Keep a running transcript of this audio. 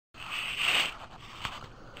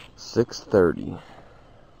6:30.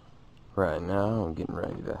 Right now, I'm getting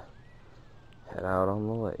ready to head out on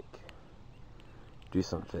the lake, do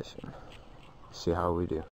some fishing, see how we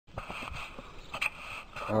do.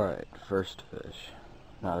 Alright, first fish.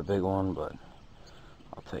 Not a big one, but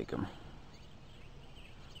I'll take him.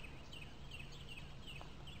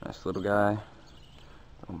 Nice little guy.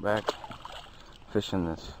 Going back,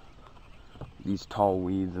 fishing these tall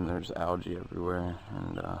weeds, and there's algae everywhere,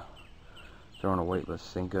 and throwing a weightless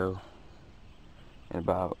senko in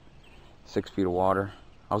about 6 feet of water.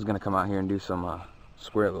 I was gonna come out here and do some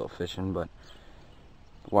squarebill fishing, but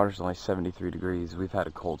the water's only 73 degrees. We've had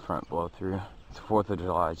a cold front blow through. It's 4th of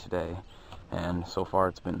July today, and so far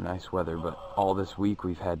it's been nice weather, but all this week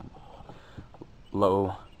we've had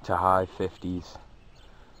low to high 50s,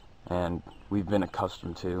 and we've been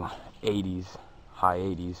accustomed to 80s, high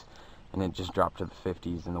 80s, and it just dropped to the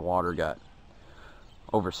 50s, and the water got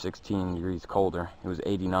over 16 degrees colder. It was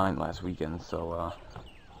 89 last weekend, so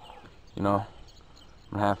you know,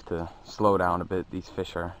 I'm gonna have to slow down a bit. These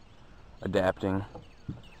fish are adapting,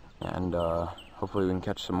 and hopefully we can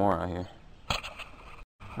catch some more out here.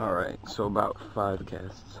 Alright, so about 5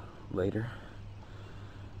 casts later,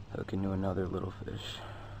 hook into another little fish.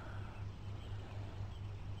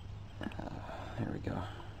 There we go.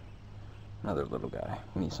 Another little guy.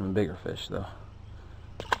 We need some bigger fish though.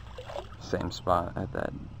 Same spot at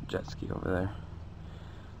that jet ski over there.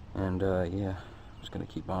 And yeah, just gonna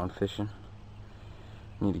keep on fishing.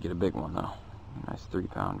 Need to get a big one though. A nice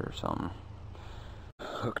 3-pounder or something.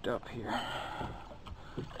 Hooked up here.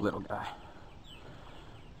 Little guy.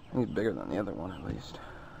 He's bigger than the other one at least.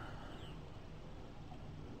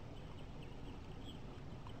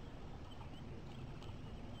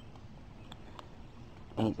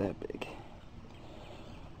 Ain't that big.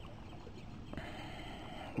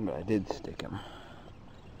 But I did stick him.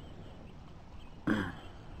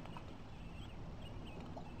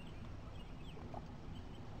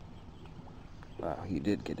 Wow, he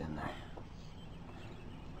did get in there.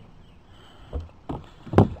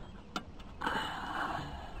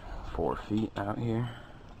 Four feet out here,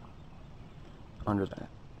 under that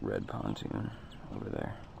red pontoon over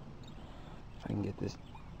there. If I can get this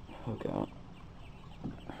hook out.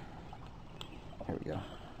 There we go.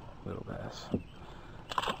 Little bass.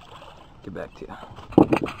 Get back to you.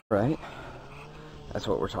 Right? That's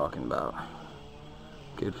what we're talking about.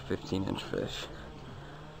 Good 15-inch fish.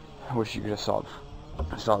 I wish you just saw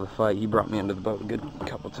the fight. He brought me into the boat a good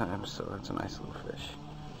couple times, so that's a nice little fish.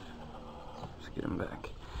 Let's get him back.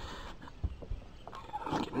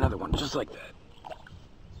 Let's get another one just like that.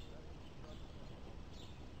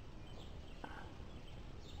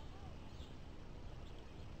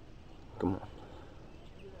 Come on.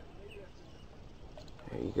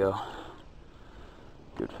 There you go.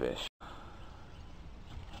 Good fish.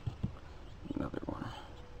 Another one.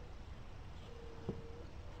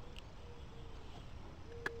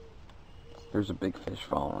 There's a big fish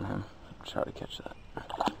following him. Try to catch that.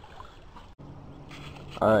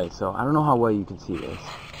 Alright, so I don't know how well you can see this,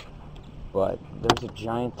 but there's a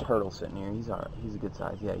giant turtle sitting here. He's alright. He's a good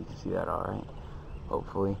size. Yeah, you can see that alright.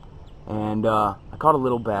 Hopefully. And I caught a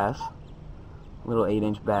little bass. Little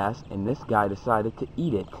 8-inch bass, and this guy decided to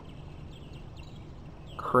eat it.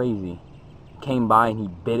 Crazy. Came by and he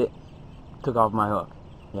bit it, took off my hook.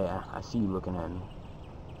 Yeah, I see you looking at me.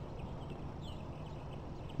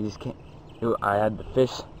 He just can't. I had the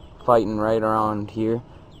fish fighting right around here,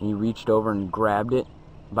 and he reached over and grabbed it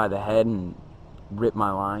by the head and ripped my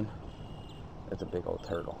line. That's a big old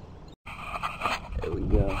turtle. There we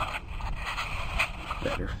go.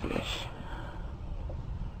 Better fish.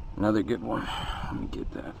 Another good one. Let me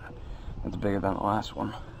get that. That's bigger than the last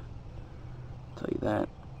one. I'll tell you that.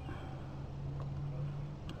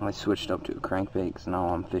 I switched up to a crankbait because now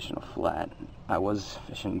I'm fishing a flat. I was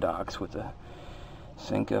fishing docks with a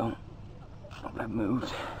senko, but I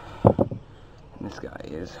moved. And this guy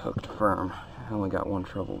is hooked firm. I only got one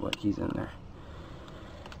trouble, but he's in there.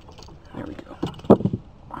 There we go.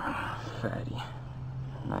 Fatty.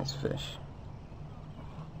 Nice fish.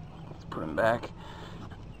 Let's put him back.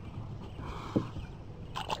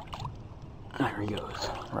 There he goes,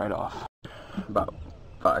 right off. About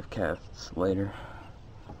 5 casts later,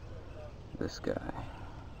 this guy.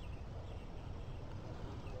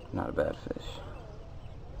 Not a bad fish.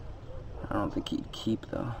 I don't think he'd keep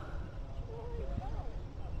though.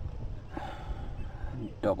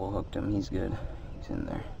 Double hooked him, he's good. He's in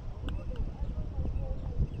there.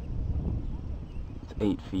 It's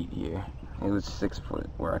 8 feet here. It was 6 foot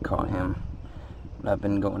where I caught him. But I've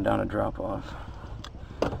been going down a drop off.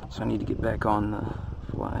 So I need to get back on the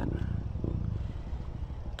flat.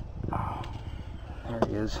 Oh, There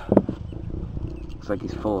he is. Looks like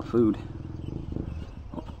he's full of food.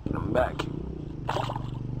 Get him back.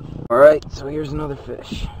 Alright, so here's another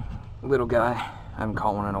fish. Little guy. I haven't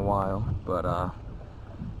caught one in a while, but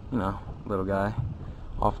you know, little guy.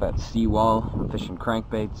 Off that seawall. I'm fishing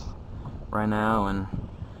crankbaits right now and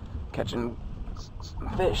catching some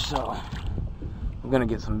fish, so I'm gonna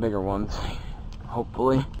get some bigger ones,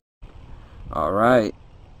 hopefully. Alright,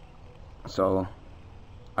 so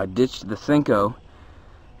I ditched the senko,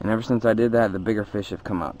 and ever since I did that, the bigger fish have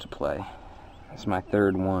come out to play. It's my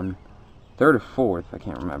third one, third or fourth, I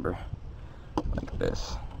can't remember. Like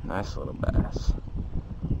this, nice little bass.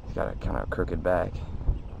 He's got a kind of crooked back,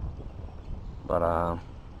 but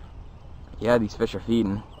yeah, these fish are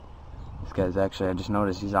feeding. This guy's actually, I just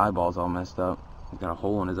noticed his eyeball's all messed up. He's got a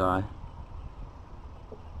hole in his eye.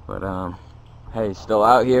 But hey, he's still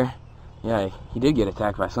out here. Yeah, he did get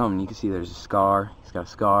attacked by something. You can see there's a scar. He's got a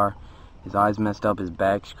scar. His eye's messed up. His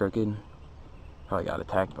back's crooked. Probably got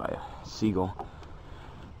attacked by a seagull.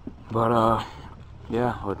 But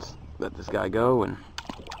yeah, let's let this guy go and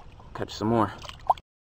catch some more.